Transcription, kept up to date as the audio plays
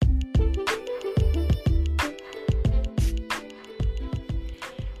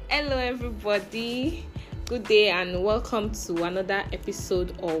everybody. Good day and welcome to another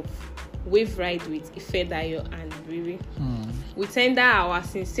episode of Wave Ride with Ifedayo and Riri. We tender our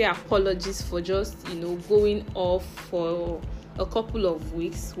sincere apologies for just, going off for a couple of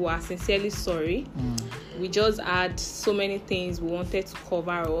weeks. We are sincerely sorry. We just had so many things we wanted to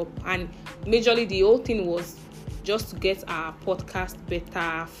cover up, and majorly the whole thing was just to get our podcast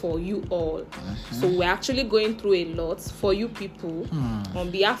better for you all. So we're actually going through a lot for you people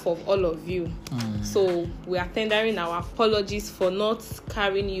on behalf of all of you. So we are tendering our apologies for not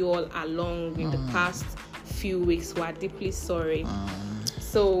carrying you all along in the past few weeks. We are deeply sorry.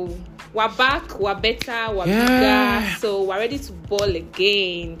 So we're back, we're better, we're bigger, so we're ready to ball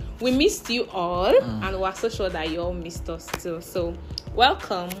again. We missed you all, and we're so sure that you all missed us too. So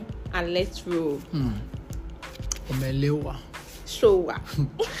welcome and let's roll. Omelewa. Showa.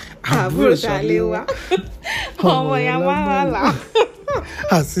 Àbúrò Ṣàléwá. Ọmọ Yamala.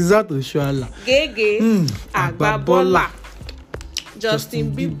 Asisat Oshuala. Gege. Agbabola.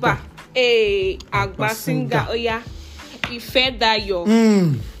 Justin Bieber. Agba singer. Oya. Ifedayo.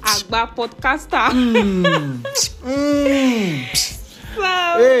 Agba podcaster. So,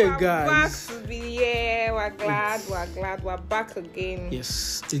 Hey we're guys. back to be here. We're glad, we're back again.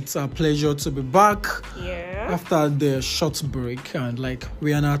 Yes, it's a pleasure to be back Yeah. after the short break, and like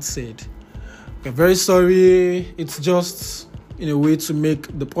Rihanna said, we're very sorry. It's just in a way to make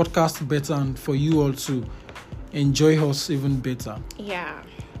the podcast better and for you all to enjoy us even better. Yeah.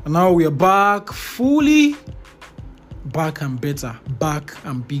 And now we are back fully, back and better, back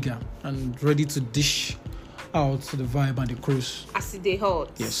and bigger, and ready to dish out the vibe and the cruise. As they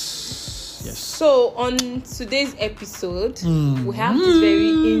hot. Yes. So on today's episode, we have this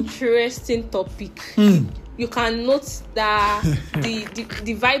very interesting topic. You can note that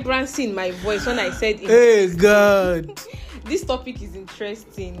the vibrancy in my voice when I said Hey God. this topic is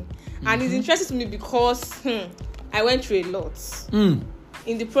interesting, and it's interesting to me because I went through a lot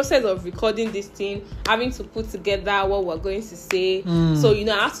in the process of recording this thing, having to put together what we're going to say. So I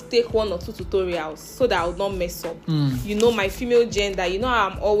have to take 1 or 2 tutorials so that I would not mess up. My female gender,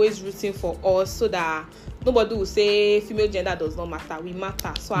 I'm always rooting for us so that nobody will say female gender does not matter. We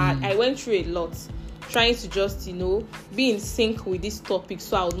matter. So I went through a lot trying to just be in sync with this topic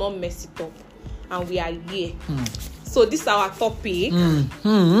so I would not mess it up, and we are here. So this is our topic.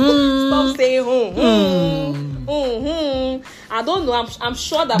 Stop saying I don't know. I'm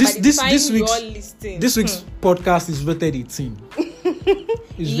sure that by the time you all listening, this week's podcast is rated 18.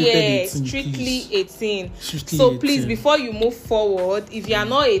 It's strictly 18. Strictly so 18. Please, before you move forward, if you are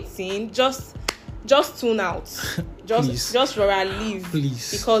not 18, just tune out. Just leave.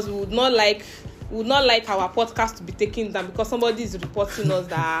 Please. Because we would not like our podcast to be taken down because somebody is reporting us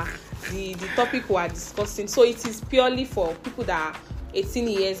that the topic we are discussing. So it is purely for people that are 18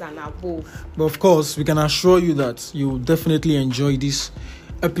 years and above. But of course, we can assure you that you will definitely enjoy this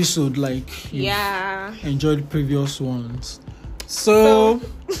episode like you enjoyed previous ones. So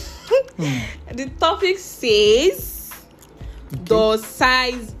the topic says, does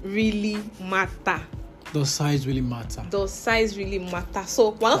size really matter? Does size really matter? Does size really matter? So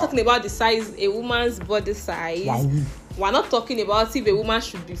we're not talking about the size, a woman's body size. Wow. We're not talking about if a woman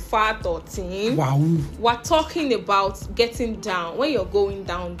should be fat or thin. Wow. We're talking about getting down. When you're going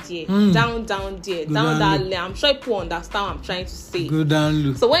down there, down there, down that lane. I'm sure people understand what I'm trying to say. Go down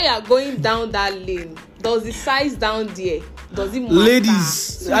low. So when you're going down that lane, does the size down there, does it matter?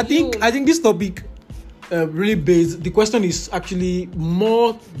 Ladies, I think this topic really based. The question is actually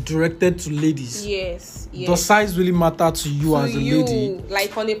more directed to ladies. Yes. Does size really matter to you as a lady?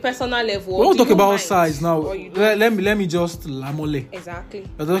 Like on a personal level? We won't talk about size now. Let me just lamole. Exactly.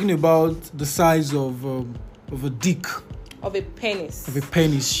 We're talking about the size of a dick. Of a penis.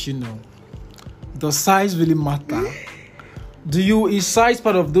 Does size really matter? Is size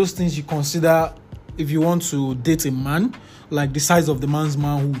part of those things you consider if you want to date a man? Like the size of the man's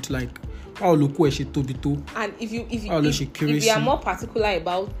manhood, like and if you are more particular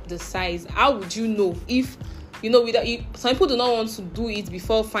about the size, how would you know if some people do not want to do it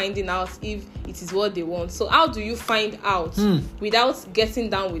before finding out if it is what they want? So how do you find out without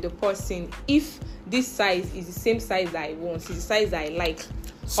getting down with the person if this size is the same size that I want, is the size that I like?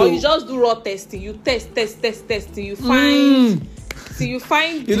 So, or you just do raw testing, you test till you find you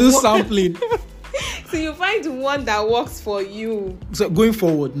do sampling. So you find the one that works for you. So going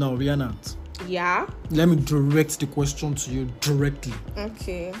forward now, Rihanna. Yeah. Let me direct the question to you directly.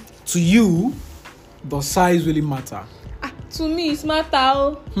 Okay. To you, does size really matter? To me, it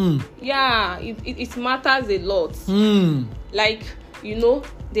matters. Yeah, it matters a lot. Like,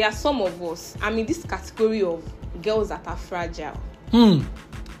 there are some of us. I'm in this category of girls that are fragile.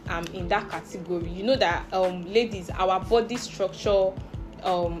 I'm in that category. You know that ladies, our body structure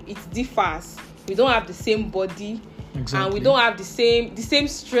it differs. We don't have the same body. Exactly. And we don't have the same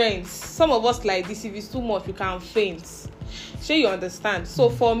strength. Some of us like this, if it's too much, we can faint. Sure, you understand? So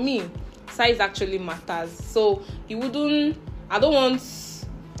for me, size actually matters. So I don't want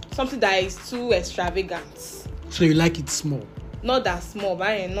something that is too extravagant. So you like it small? Not that small, but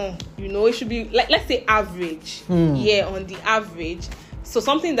I know. It should be like, let's say average. Yeah, on the average. So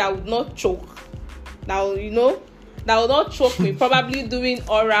something that would not choke. That will not choke me. Probably doing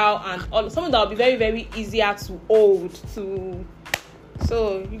oral and all. Something that will be very, very easier to hold.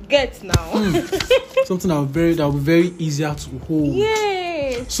 So you get now. Something that will be very easier to hold.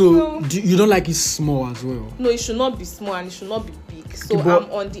 Yeah. So you don't like it small as well? No, it should not be small and it should not be big. So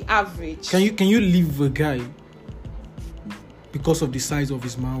I'm on the average. Can you leave a guy because of the size of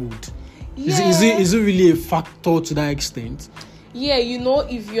his manhood? Yeah. Is it really a factor to that extent? Yeah,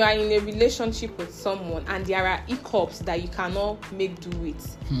 if you are in a relationship with someone and there are hiccups that you cannot make do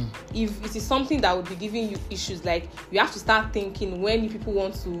with, if it is something that would be giving you issues, like you have to start thinking when people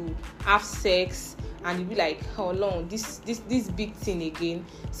want to have sex and you'll be like, how long this big thing again.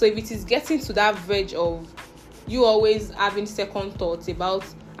 So if it is getting to that verge of you always having second thoughts about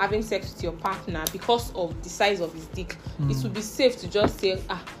having sex with your partner because of the size of his dick, it would be safe to just say,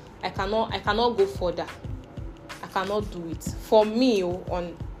 I cannot go further. I cannot do it. For me,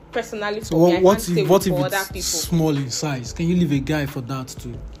 personally, for me, I can't stay with for other people. Small in size? Can you leave a guy for that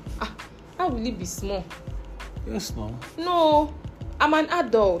too? How will it be small? Yes, no. No, I'm an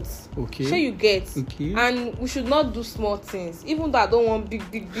adult. Okay. Sure, you get. Okay. And we should not do small things. Even though I don't want big.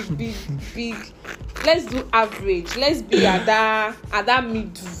 Let's do average. Let's be at that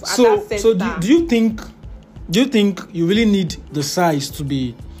middle. So do you think you really need the size to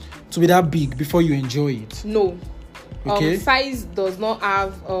be that big before you enjoy it? No. Okay. Size does not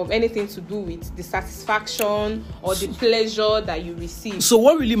have anything to do with the satisfaction or the pleasure that you receive. So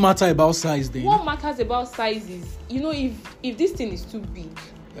what really matters about size then? What matters about size is, if this thing is too big,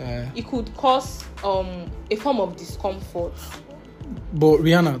 it could cause a form of discomfort. But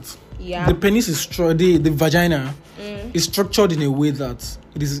Rihanna, yeah, the penis is the vagina is structured in a way that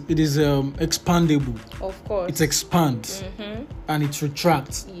it is expandable. Of course, it expands and it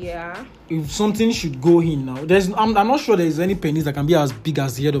retracts. Yeah. If something should go in now, I'm not sure there is any penis that can be as big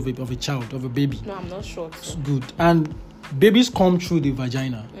as the head of a child, of a baby. No, I'm not sure. Good. And babies come through the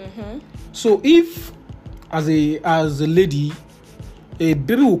vagina. So if as a lady, a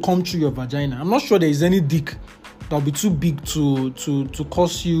baby will come through your vagina, I'm not sure there is any dick that will be too big to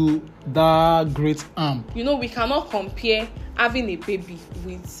cause you that great harm. We cannot compare having a baby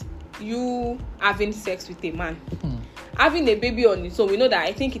with you having sex with a man. Having a baby on its own, we know that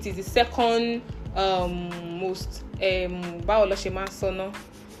I think it is the second most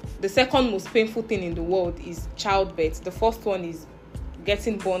the second most painful thing in the world is childbirth. The first one is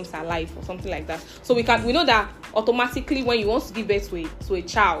getting born alive or something like that. So we know that automatically when you want to give birth to a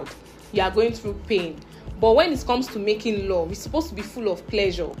child, you are going through pain. But when it comes to making love, it's supposed to be full of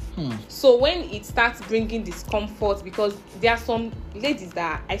pleasure. So when it starts bringing discomfort, because there are some ladies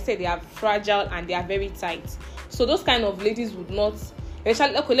that I said they are fragile and they are very tight. So those kind of ladies would not,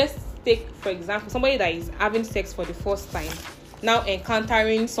 especially, okay, let's take, for example, somebody that is having sex for the first time, now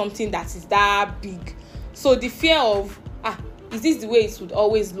encountering something that is that big. So the fear of, is this the way it would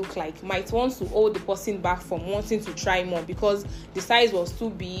always look like, might want to hold the person back from wanting to try more because the size was too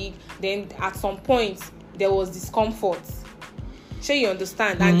big. Then at some point, there was discomfort. Sure, you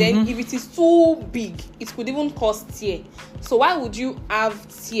understand? And then if it is too big, it could even cause tear. So why would you have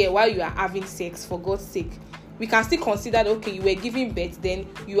tear while you are having sex, for God's sake? We can still consider that, okay, you were giving birth, then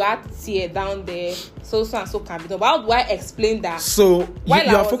you had tear down there, so and so can be done. But how do I explain that? So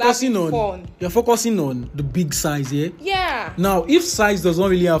you're focusing on the big size, yeah? Yeah. Now, if size does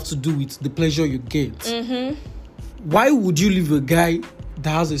not really have to do with the pleasure you get, why would you leave a guy that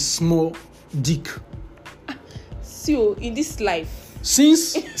has a small dick? So in this life,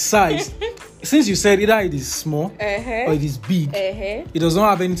 since size, since you said either it is small or it is big, it does not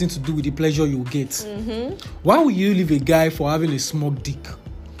have anything to do with the pleasure you get. Why would you leave a guy for having a small dick?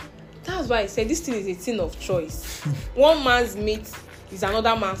 That's why I said this thing is a thing of choice. One man's meat is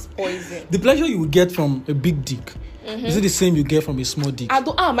another man's poison. The pleasure you will get from a big dick, is it the same you get from a small dick? How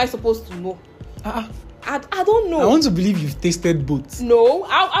am I supposed to know? I don't know. I want to believe you've tasted both. No.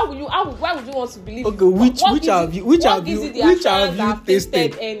 Why would you want to believe? Okay, which have you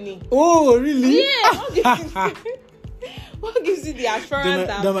tasted? Any? Oh, really? Yeah. What gives you the assurance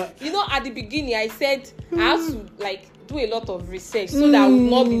that you know? At the beginning, I said I have to like do a lot of research so that I will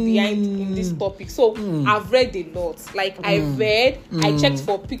not be behind in this topic. So I've read a lot. Like I checked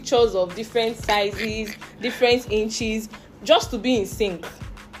for pictures of different sizes, different inches, just to be in sync.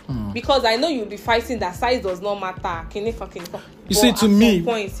 Because I know you'll be fighting that size does not matter. You see, to me,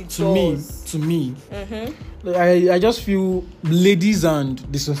 I just feel ladies and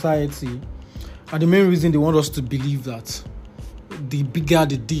the society are the main reason they want us to believe that the bigger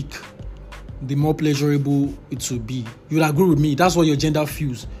the dick, the more pleasurable it will be. You'll agree with me. That's what your gender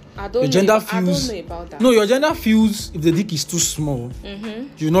feels. I don't know about that. No, your gender feels if the dick is too small,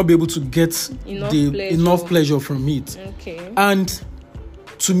 you'll not be able to get enough pleasure from it. Okay. And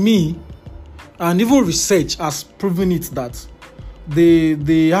to me, and even research has proven it that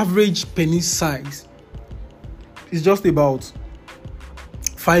the average penis size is just about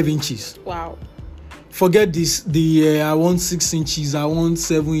 5 inches. Wow. Forget this. I want 6 inches. I want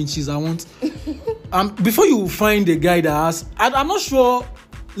 7 inches. I want. Before you find a guy that has, I'm not sure.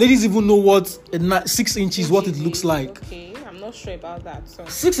 Ladies even know what 6 inches, what it looks like. Okay, I'm not sure about that. So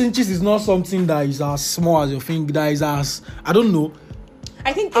 6 inches is not something that is as small as your finger. That is as, I don't know.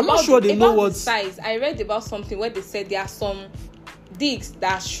 I'm not sure they know what size. I read about something where they said there are some dicks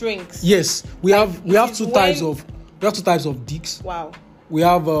that shrinks. Yes, we have two types of dicks. Wow. We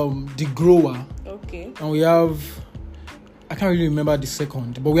have the grower. Okay. And we have, I can't really remember the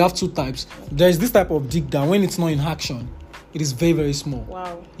second, but we have 2 types. There is this type of dick that when it's not in action, it is very, very small.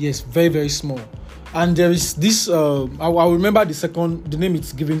 Wow. Yes, very, very small. And there is this, I remember the name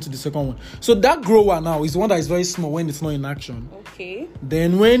it's given to the second one. So that grower now is the one that is very small when it's not in action. Okay.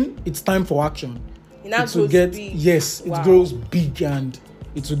 Then when it's time for action, it will get big. Yes, it grows big and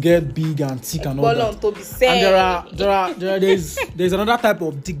it will get big and thick and all that. And there's another type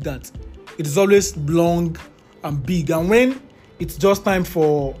of dick that it is always long and big, and when it's just time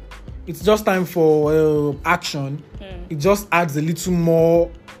for action, it just adds a little more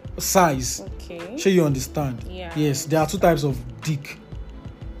size. Okay. Sure, you understand? Yeah. Yes, there are 2 types of dick.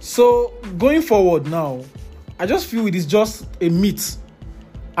 So going forward now, I just feel it is just a myth.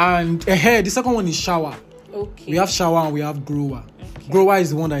 And the second one is shower. Okay. We have shower and we have grower. Okay. Grower is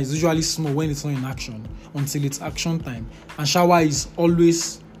the one that is usually small when it's not in action until it's action time. And shower is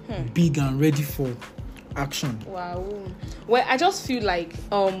always big and ready for action. Wow. Well, I just feel like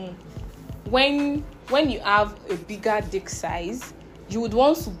when you have a bigger dick size, you would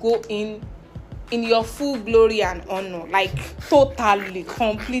want to go in your full glory and honor, like totally,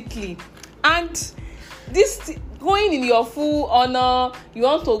 completely. And this going in your full honor, you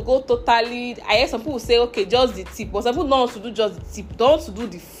want to go totally. I hear some people say, okay, just the tip, but some people don't want to do just the tip, don't want to do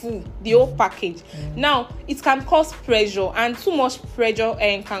the whole package. Now, it can cause pressure, and too much pressure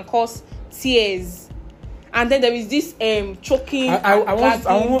can cause tears. And then there is this choking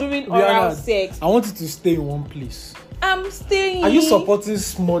during oral sex. I want you to stay in one place. I'm staying. Are you supporting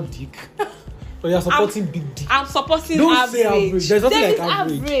small dick? Or you're supporting big dick? I'm supporting average. Say average. There's nothing like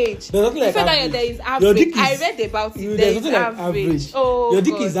average. There's nothing like average. There is average. I read about it. There's nothing like average. Oh, your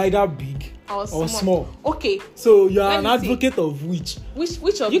dick is either big or small. Okay. So you're an advocate of which?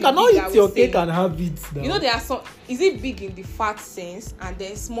 Which of you cannot eat your cake and have it. Now. You know there are some. Is it big in the fat sense and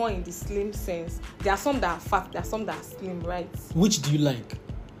then small in the slim sense? There are some that are fat. There are some that are slim, right? Which do you like?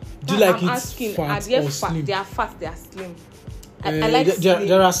 Do you like it fat or slim? They are fat. They are slim. I like slim.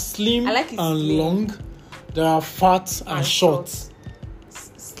 There are slim and slim. Long. There are fat and short.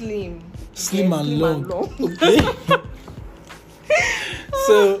 Slim and long. Okay.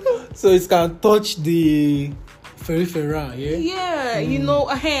 so it can touch the peripheral, yeah. Yeah, you know,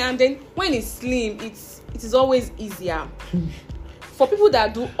 and then when it's slim, it is always easier for people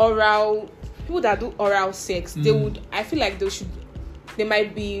that do oral sex. They would. I feel like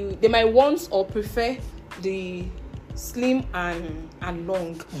they might want or prefer the slim and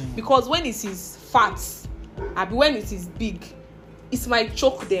long because when it is fat, when it is big, it might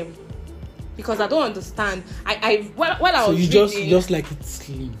choke them. Because I don't understand. When I was reading, just like it's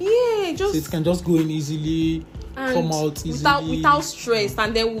slim. Yeah, just so it can just go in easily, come out easily without stress,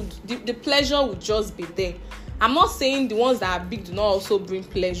 and then the pleasure would just be there. I'm not saying the ones that are big do not also bring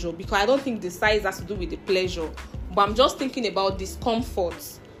pleasure, because I don't think the size has to do with the pleasure. But I'm just thinking about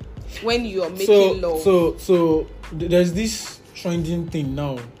discomfort when you are making love. So there's this trending thing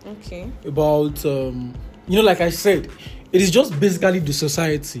now. Okay. About like I said, it is just basically the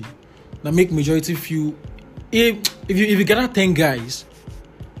society that make majority feel if you gather 10 guys,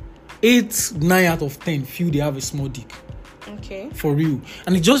 9 out of 10 feel they have a small dick. Okay. For real.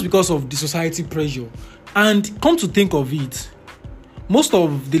 And it's just because of the society pressure. And come to think of it, most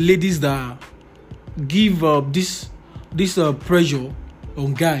of the ladies that give this pressure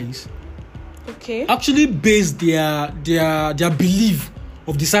on guys Okay. actually base their belief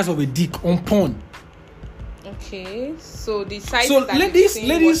of the size of a dick on porn. Okay. So the size So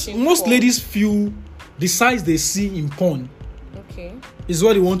that most ladies feel the size they see in porn Okay. is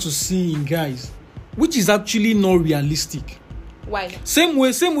what they want to see in guys, which is actually not realistic. Why? Same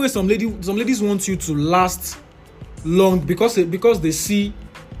way some ladies want you to last long because they see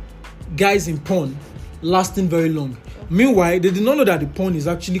guys in porn lasting very long. Meanwhile, they did not know that the porn is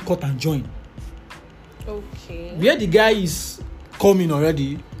actually cut and join. Okay. Where the guy is coming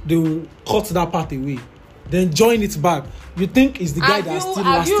already, they will cut that part away, then join it back. You think it's the guy that's still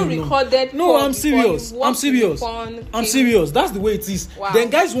lasting long? Have you recorded? No, I'm serious. I'm serious. That's the way it is. Wow. Then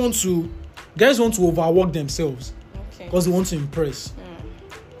guys want to overwork themselves Okay. because they want to impress.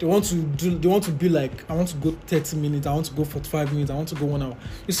 They want to be like, I want to go 30 minutes, I want to go 45 minutes, I want to go 1 hour.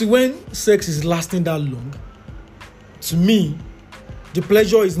 You see, when sex is lasting that long, to me, the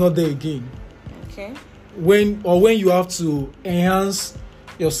pleasure is not there again. Okay. When you have to enhance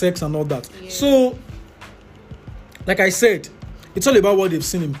your sex and all that. Yeah. So, like I said, it's all about what they've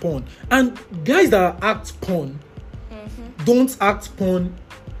seen in porn. And guys that act porn don't act porn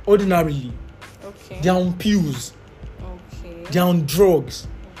ordinarily. Okay. They're on pills. Okay. They're on drugs.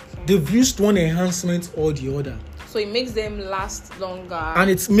 Okay. They've used one enhancement or the other. So it makes them last longer. And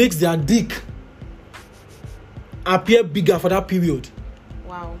it makes their dick appear bigger for that period.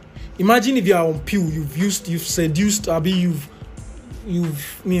 Wow. Imagine if you are on pill, you've seduced, you've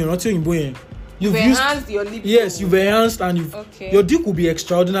enhanced your libido. Yes, you've enhanced and your dick will be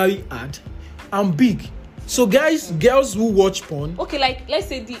extraordinary hard and big. So girls who watch porn. Okay, like let's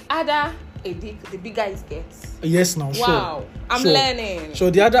say the harder a dick, the bigger it gets. Yes, now sure. Wow, I'm learning. So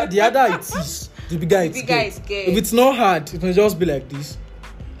the harder it is, the bigger it gets. If it's not hard, it will just be like this.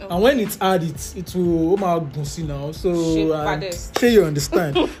 Okay. And when it's hard, it will see now. So say you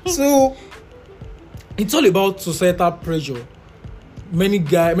understand. So it's all about societal pressure. Many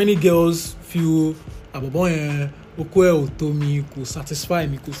girls feel satisfy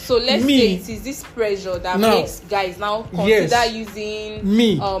me. So let's say it is this pressure that makes guys now consider using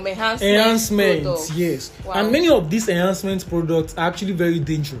enhancement products. Yes. Wow. And many of these enhancement products are actually very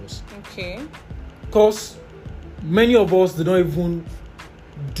dangerous. Okay. Because many of us do not even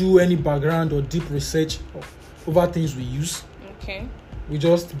do any background or deep research over things we use. Okay. We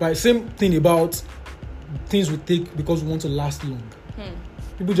just buy. Same thing about things we take because we want to last long.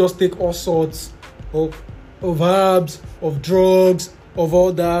 People just take all sorts of herbs, of drugs, of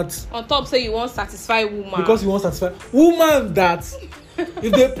all that. On top, say you want to satisfy woman. Because you want to satisfy woman that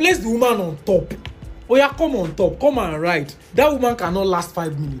if they place the woman on top, come on top, come and ride. That woman cannot last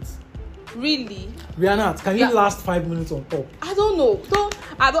 5 minutes. Really? Rihanna, can you last 5 minutes on top? I don't know.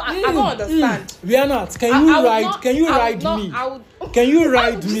 I don't understand. Rihanna, can you ride? Can you ride me? Can you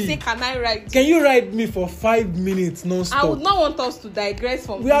ride me? Say, can I ride? Can you ride me for 5 minutes non-stop? I would not want us to digress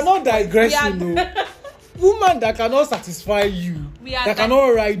from. We are not digressing, no. Woman that cannot satisfy you, that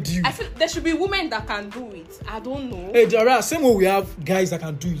cannot ride you. I feel there should be women that can do it. I don't know. Hey, there are same way we have guys that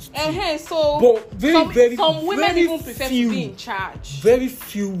can do it too. So but some women even prefer to be in charge. Very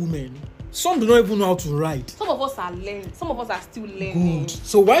few women. Some do not even know how to ride. Some of us are learning. Some of us are still learning. Good.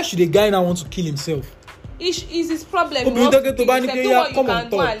 So why should a guy now want to kill himself? Is his problem. Come on, leave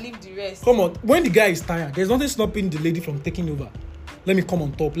the rest. Come on. When the guy is tired, there's nothing stopping the lady from taking over. Let me come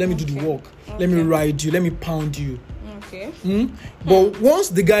on top. Let me do the work. Let me ride you. Let me pound you. Okay. But once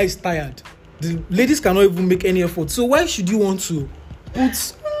the guy is tired, the ladies cannot even make any effort. So why should you want to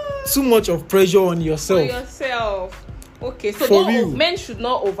put too much of pressure on yourself? Okay, so men should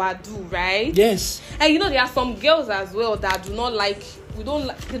not overdo, right? Yes. And there are some girls as well that do not like. They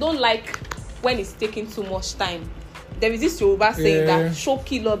don't like when it's taking too much time. There is this Yoruba saying that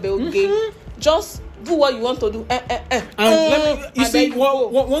 "shoki lo belge," just do what you want to do. And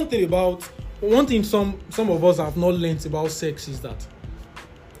one thing some of us have not learned about sex is that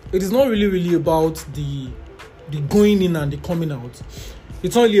it is not really about the going in and the coming out.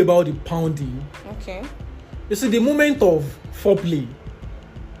 It's only about the pounding. Okay. You see, the moment of foreplay,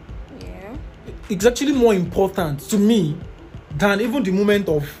 it's actually more important to me than even the moment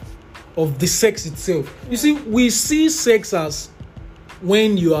of the sex itself. You see, we see sex as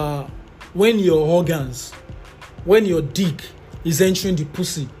when your organs, when your dick is entering the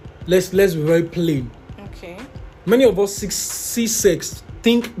pussy. Let's be very plain. Okay. Many of us see sex,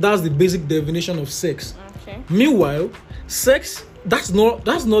 think that's the basic definition of sex. Okay. Meanwhile, sex that's not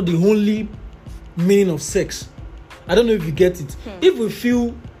the only meaning of sex. I don't know if you get it. If we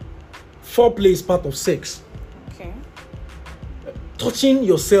feel foreplay is part of sex, okay, touching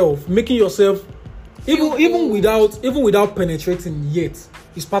yourself, making yourself even without penetrating yet,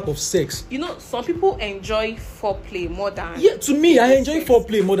 it's part of sex. You know, some people enjoy foreplay more than. Yeah, to me, I enjoy sex.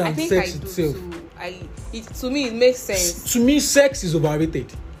 foreplay more than I think sex I do itself. Too. To me, it makes sense. To me, sex is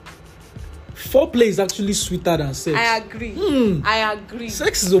overrated. Foreplay is actually sweeter than sex. I agree.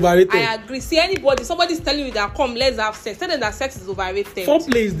 Sex is overrated. I agree. See, somebody's telling you that come, let's have sex. Tell them that sex is overrated.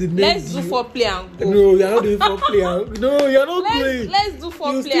 Foreplay is the main. Let's do foreplay and go. No, you're not doing foreplay. No, you're not going. Let's do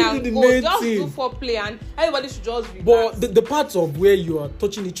foreplay and go. Just do foreplay and everybody should just be. But the parts of where you are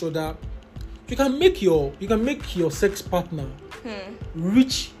touching each other, you can make your sex partner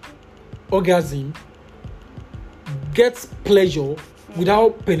reach orgasm, get pleasure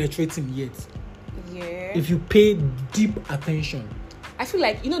without penetrating yet. Yeah. If you pay deep attention. I feel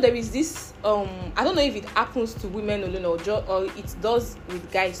like, there is this I don't know if it happens to women alone or it does with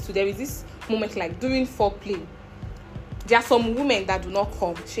guys too. There is this moment like during foreplay. There are some women that do not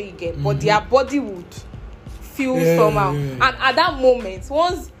come, sure you get, but their body would feel somehow. Yeah. And at that moment,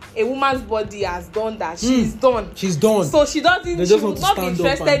 once a woman's body has done that, she's done. So she would not be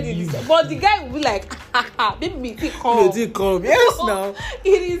interested in this. But the guy will be like, baby, it come. Yes, now.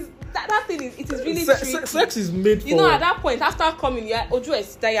 It is that thing is, it is really tricky. Sex is made for. At that point, after coming, oju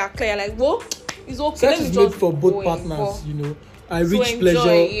esita ya clear, like, well, it's okay. Sex is made for both partners, I reach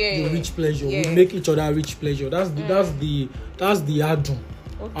pleasure, you reach pleasure. We make each other reach pleasure. That's the adun.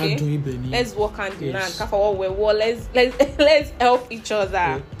 Okay. Let's work hand in hand. Let's help each other.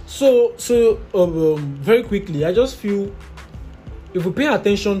 Okay. So very quickly, I just feel if we pay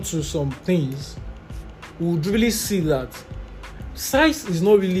attention to some things, we would really see that size is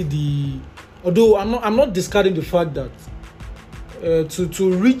not really although I'm not discarding the fact that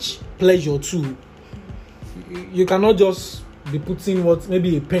to reach pleasure too, you cannot just be putting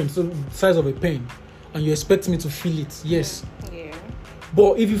maybe a pen, so the size of a pen, and you expect me to feel it. Yes. Yeah.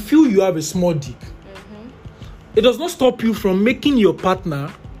 But if you feel you have a small dick, it does not stop you from making your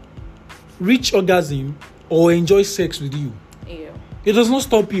partner reach orgasm or enjoy sex with you. Yeah. It does not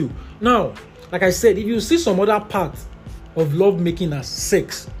stop you. Now, like I said, if you see some other part of love making as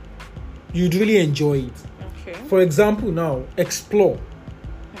sex, you'd really enjoy it. Okay. For example, now, explore.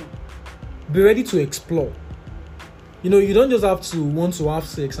 Be ready to explore. You don't just have to want to have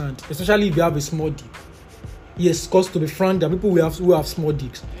sex, and especially if you have a small dick. Yes, because to be frank, there are people who have small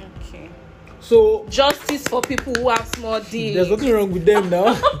dicks. Okay. So justice for people who have small dicks. There's nothing wrong with them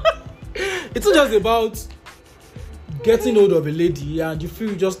now. It's not just about getting hold of a lady and you feel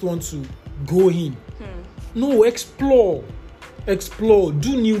you just want to go in. No, explore,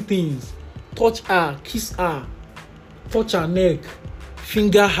 do new things, touch her, kiss her, touch her neck,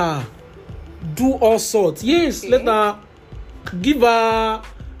 finger her, do all sorts. Yes, let her, give her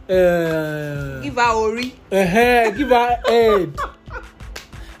ori, give her head.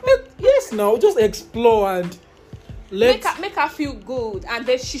 Yes, now just explore and make her feel good, and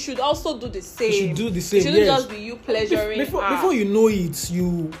then she should also do the same. She should do the same. It shouldn't just be you pleasuring her. Before you know it,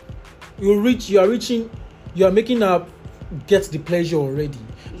 you are making her get the pleasure already.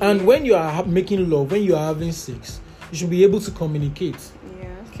 Yeah. And when you are making love, when you are having sex, you should be able to communicate. Yeah,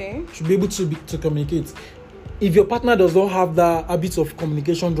 okay. You should be able to communicate. If your partner does not have the habit of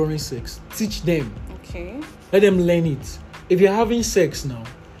communication during sex, teach them. Okay. Let them learn it. If you're having sex now,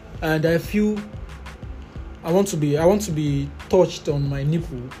 and I feel I want to be touched on my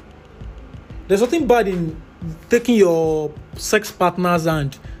nipple, there's nothing bad in taking your sex partner's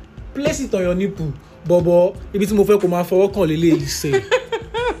hand, place it on your nipple. Bobo, ibi tí mo fẹ́ kó máa fọwọ́ kàn lélẹ̀ ṣe.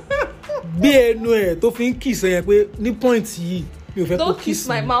 Bí ẹnu ẹ̀ tó fi ń kiss ẹ̀ pé ní point yìí mi ò fẹ́ kó kiss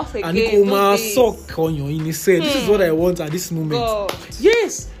my mouth again. And kó máa suck ọyàn yìí ni say this is what I want at this moment. God.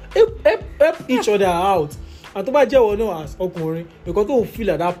 Yes, help each other out. And tó bá jẹ́ ìwọ náà as ọkùnrin, nǹkan tó feel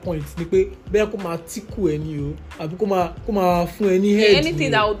at that point ni pé bẹ́ẹ̀ kó máa tickle ẹni o àbí kó máa fún ẹni head.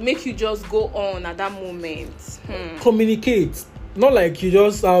 Anything that would make you just go on at that moment. Communicate. Not like you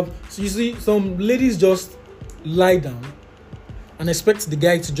just have. So you see, some ladies just lie down and expect the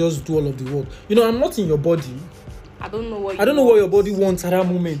guy to just do all of the work. I'm not in your body. I don't know what your body wants at that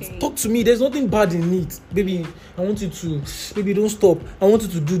moment. Okay. Talk to me. There's nothing bad in it, baby. I want you to, baby, don't stop. I want you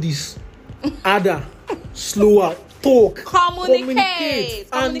to do this. Harder, slower, talk,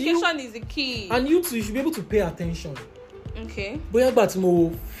 communicate. Communication is the key. And you too, you should be able to pay attention. Okay. Bóyá gbà tí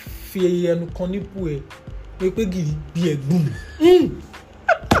mo fi ẹnu kan nípò ẹ. I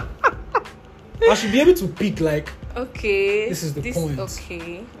should be able to pick okay, this is the point.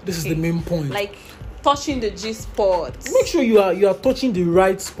 Okay. This is the main point. Like touching the G spot. Make sure you are touching the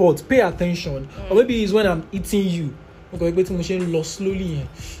right spot. Pay attention. Or maybe it's when I'm eating you slowly.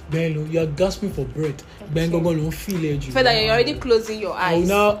 You are gasping for breath. You're already closing your eyes.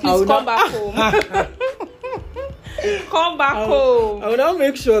 Please come back home. Come back home. I will now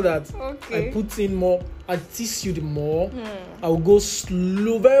make sure that Okay. I put in more. I tease you the more. I will go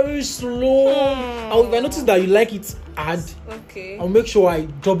slow, very slow. If I notice that you like it hard, okay, I'll make sure I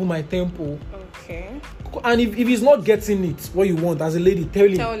double my tempo. Okay. And if he's not getting it, what you want as a lady, tell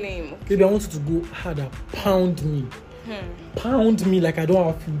him. Okay. Baby, I want you to go harder. Pound me. Pound me like I don't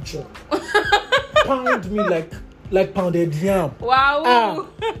have future. Pound me like pounded yam. Wow.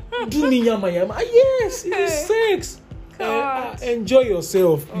 Do me yama yama. Yes, it's sex. Enjoy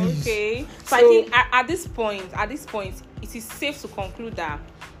yourself, please. Okay. So I think at this point, it is safe to conclude that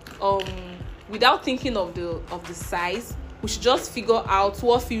without thinking of the size, we should just figure out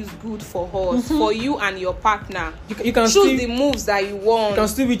what feels good for us, for you and your partner. You can choose the moves that you want. You can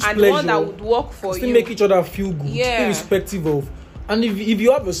still reach and pleasure. One that would work for still you. Make each other feel good, irrespective of. And if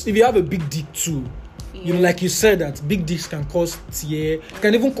you have a big dick too, like you said, that big dicks can cause tear,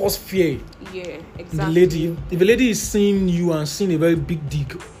 can even cause fear. Yeah, exactly. The lady, if a lady is seeing you and seeing a very big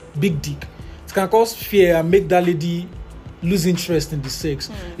dick, it can cause fear and make that lady lose interest in the sex.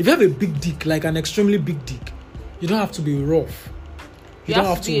 If you have a big dick, like an extremely big dick, you don't have to be rough. You don't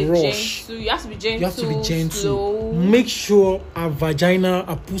have to rush. You have to be gentle. You have to be gentle. Slow. Make sure her vagina,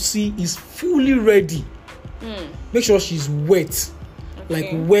 her pussy is fully ready. Make sure she's wet.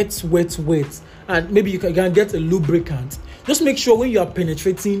 Like wet. And maybe you can get a lubricant. Just make sure when you are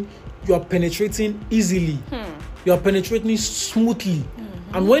penetrating easily. You are penetrating smoothly.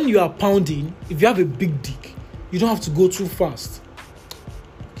 And when you are pounding, if you have a big dick, you don't have to go too fast.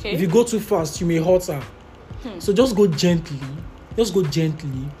 Okay. If you go too fast, you may hurt her. So just go gently. Make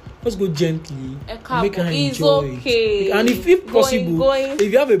her enjoy it. And if possible,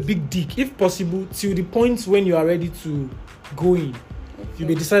 if you have a big dick, if possible, till the point when you are ready to go in, you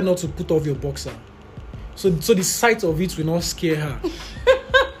may decide not to put off your boxer. So the sight of it will not scare her.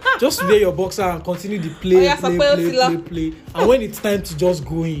 Just wear your boxer and continue the play. And when it's time to just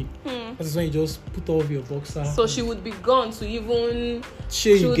go in, that is when you just put off your boxer. So she would be gone to even.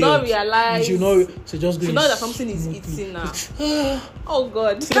 She would not realize. She know that something is eating now. Oh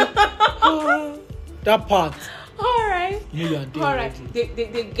God. That part. All right. You are there. All right.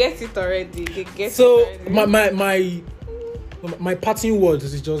 They get it already. My parting words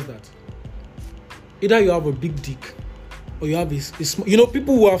is just that. Either you have a big dick, or you have a small.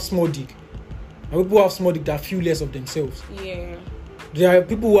 People who have small dick, and people who have small dick that feel less of themselves. Yeah. There are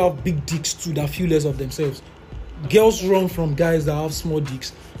people who have big dicks too that feel less of themselves. Girls run from guys that have small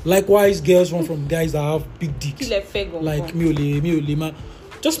dicks. Likewise, girls run from guys that have big dicks. Like me.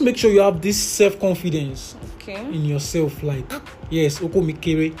 Just make sure you have this self-confidence in yourself. Like, yes, oko mi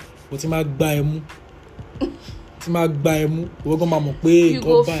kere, but ima gba emu. You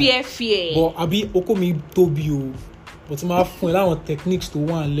go fear. But abi oko mi tobi o. But ima fun e lawon techniques to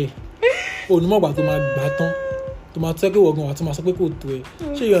wa nle. O ni mo gba to ma gba tan. To ma take wo gan ati ma so pe ko to e.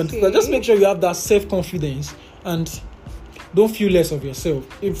 So you understand? Just make sure you have that self-confidence and don't feel less of yourself.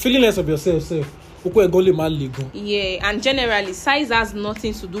 If feeling less of yourself, yeah, and generally, size has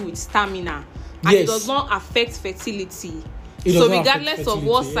nothing to do with stamina, and it does not affect fertility. So regardless of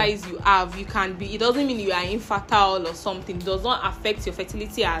what size you have, you can be. It doesn't mean you are infertile or something. It does not affect your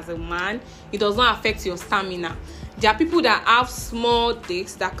fertility as a man. It does not affect your stamina. There are people that have small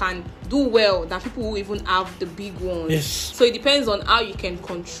dicks that can do well than people who even have the big ones. Yes. So it depends on how you can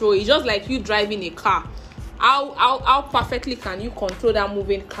control. It's just like you driving a car. How perfectly can you control that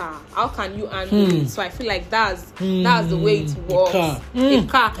moving car? How can you handle it? So I feel like that's the way it works. A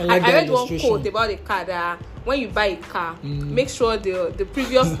car. I read one quote about a car that when you buy a car, make sure the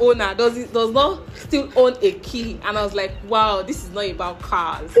previous owner does not still own a key. And I was like, wow, this is not about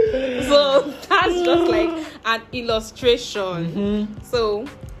cars. So that's just like an illustration. So.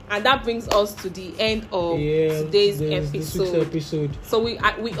 And that brings us to the end of today's episode. So we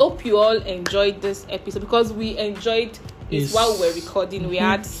hope you all enjoyed this episode because we enjoyed it while we were recording. We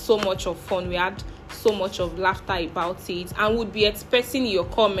had so much of fun. We had so much of laughter about it, and we'll be expecting your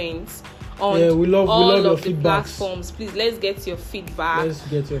comments on all of the platforms. Please, let's get your feedback.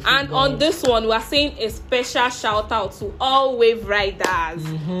 And on this one, we are saying a special shout out to all wave riders.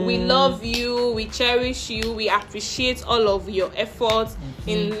 We love you, we cherish you, we appreciate all of your efforts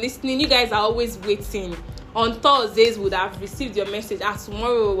in listening. You guys are always waiting. On Thursdays, we would have received your message. As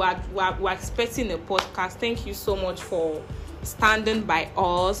tomorrow, we're expecting a podcast. Thank you so much for standing by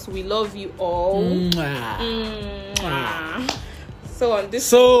us. We love you all.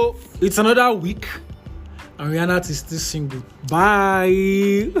 So it's another week and Rihanna is still single.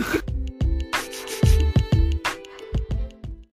 Bye.